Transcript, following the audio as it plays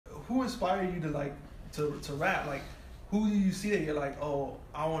who inspired you to like to rap? Like, who do you see that you're like, oh,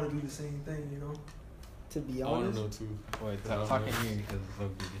 I want to do the same thing, you know? To be I want honest, to know too. Wait, talking to me because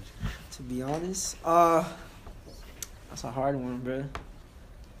of the to be honest, that's a hard one, bro.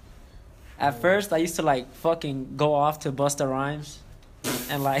 At first, I used to like fucking go off to Busta Rhymes,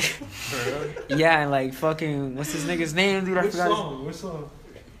 and like, yeah, and like fucking what's this nigga's name, dude? I Which forgot. song? Which song?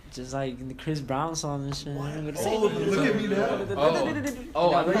 Just like the Chris Brown song and shit. Oh, look at me now.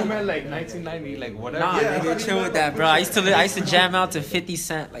 Oh, I thought you meant like 1990, like whatever. Nah, Yeah, nigga, chill with that, bro. I used to jam out to 50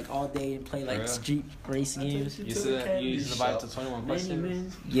 Cent like all day and play like Yeah. street race games. You used to buy it to 21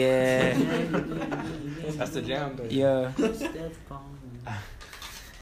 questions. Yeah, That's the jam, though. yeah.